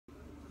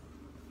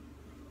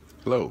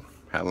Hello,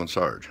 Hal and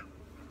Sarge.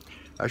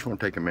 I just want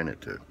to take a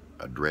minute to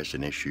address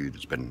an issue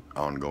that's been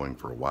ongoing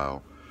for a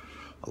while.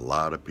 A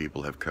lot of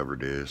people have covered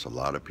this, a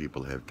lot of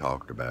people have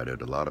talked about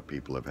it, a lot of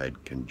people have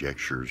had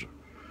conjectures,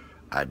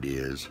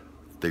 ideas,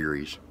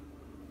 theories.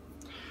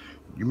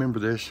 You remember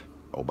this?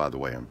 Oh, by the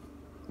way, I'm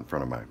in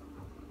front of my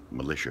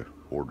militia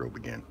wardrobe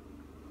again.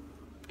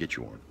 Get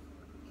you one.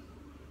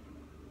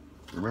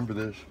 Remember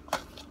this?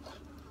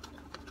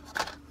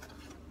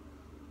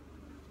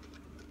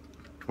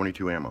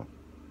 22 ammo.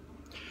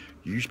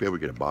 You used to be able to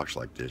get a box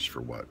like this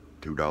for what,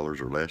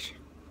 $2 or less?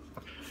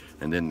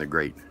 And then the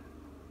great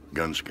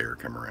gun scare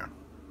come around.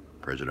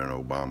 President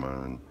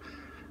Obama and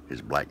his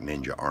Black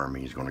Ninja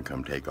Army is going to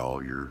come take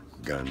all your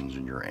guns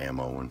and your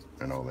ammo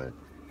and all that.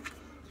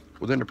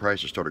 Well, then the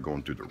prices started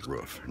going through the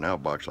roof. Now a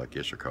box like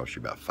this will cost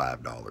you about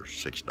 $5,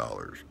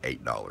 $6,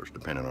 $8,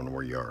 depending on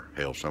where you are.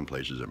 Hell, some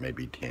places it may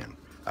be 10.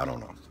 I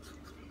don't know.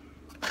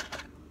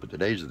 But the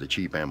days of the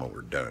cheap ammo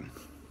are done.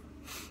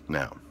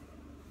 Now,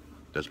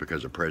 that's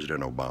because of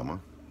President Obama.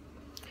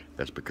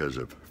 That's because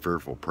of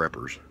fearful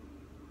preppers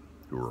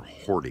who are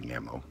hoarding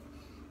ammo.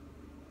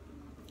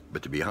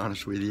 But to be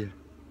honest with you,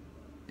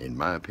 in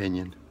my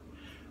opinion,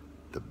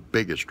 the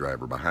biggest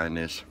driver behind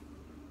this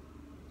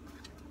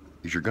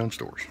is your gun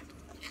stores.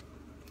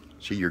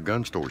 See, your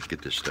gun stores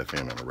get this stuff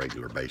in on a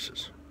regular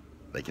basis.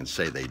 They can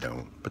say they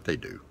don't, but they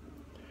do.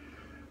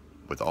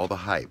 With all the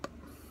hype,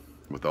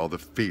 with all the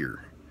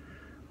fear,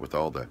 with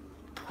all the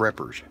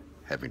preppers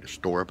having to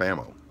store up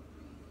ammo,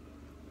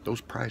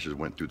 those prices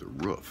went through the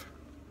roof.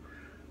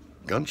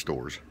 Gun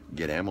stores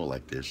get ammo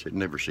like this, it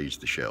never sees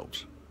the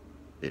shelves.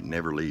 It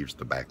never leaves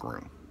the back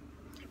room.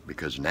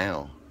 Because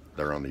now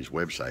they're on these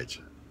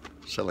websites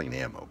selling the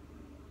ammo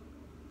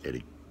at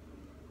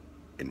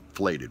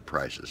inflated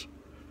prices.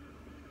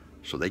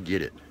 So they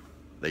get it.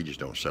 They just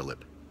don't sell it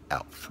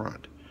out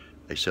front.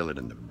 They sell it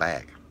in the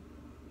back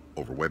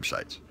over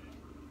websites.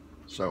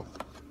 So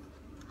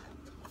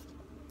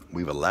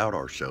we've allowed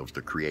ourselves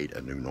to create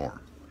a new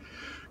norm.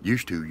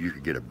 Used to, you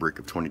could get a brick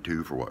of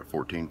 22 for what,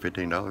 $14,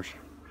 $15?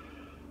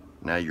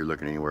 Now you're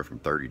looking anywhere from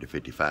 $30 to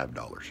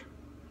 $55.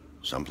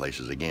 Some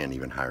places, again,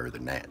 even higher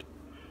than that.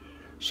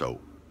 So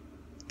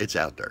it's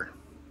out there.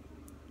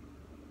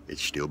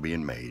 It's still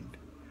being made.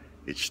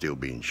 It's still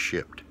being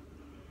shipped.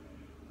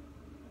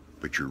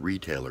 But your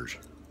retailers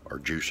are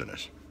juicing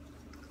us.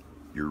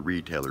 Your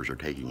retailers are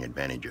taking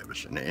advantage of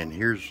us. And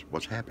here's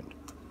what's happened.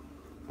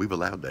 We've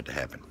allowed that to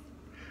happen.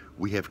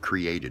 We have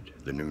created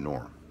the new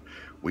norm.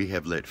 We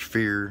have let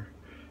fear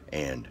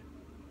and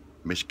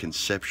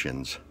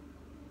misconceptions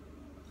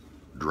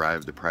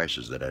drive the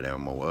prices of that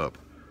ammo up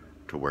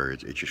to where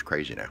it's just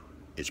crazy now.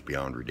 It's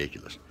beyond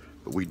ridiculous.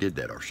 But we did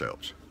that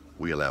ourselves.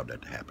 We allowed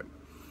that to happen.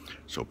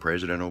 So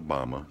President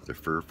Obama, the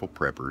fearful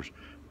preppers,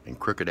 and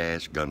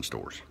crooked-ass gun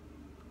stores,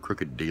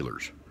 crooked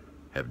dealers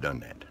have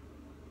done that.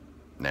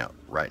 Now,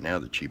 right now,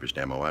 the cheapest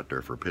ammo out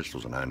there for a pistol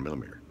is a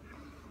 9mm.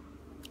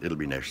 It'll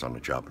be next on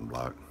the chopping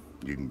block.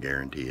 You can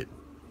guarantee it.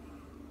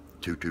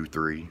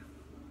 223,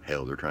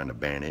 hell, they're trying to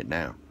ban it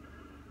now.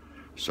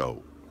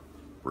 So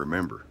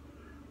remember,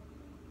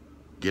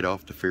 get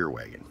off the fear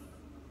wagon.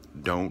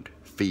 Don't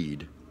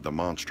feed the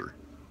monster.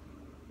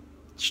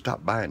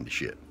 Stop buying the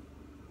shit.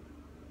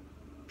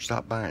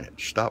 Stop buying it.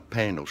 Stop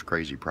paying those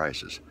crazy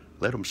prices.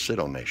 Let them sit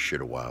on that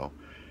shit a while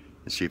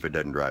and see if it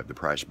doesn't drive the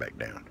price back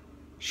down.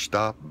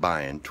 Stop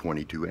buying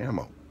 22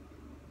 ammo.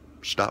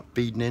 Stop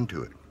feeding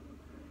into it.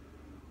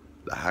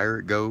 The higher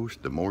it goes,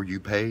 the more you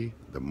pay,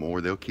 the more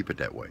they'll keep it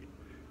that way.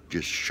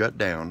 Just shut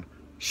down,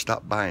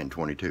 stop buying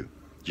 22.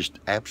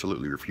 Just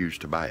absolutely refuse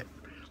to buy it.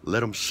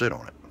 Let them sit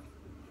on it.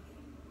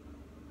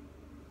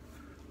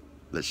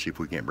 Let's see if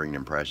we can't bring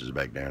them prices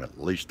back down at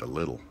least a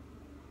little.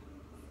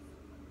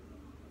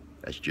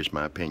 That's just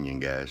my opinion,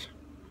 guys.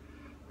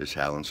 This is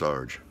Hal and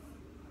Sarge.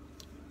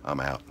 I'm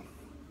out.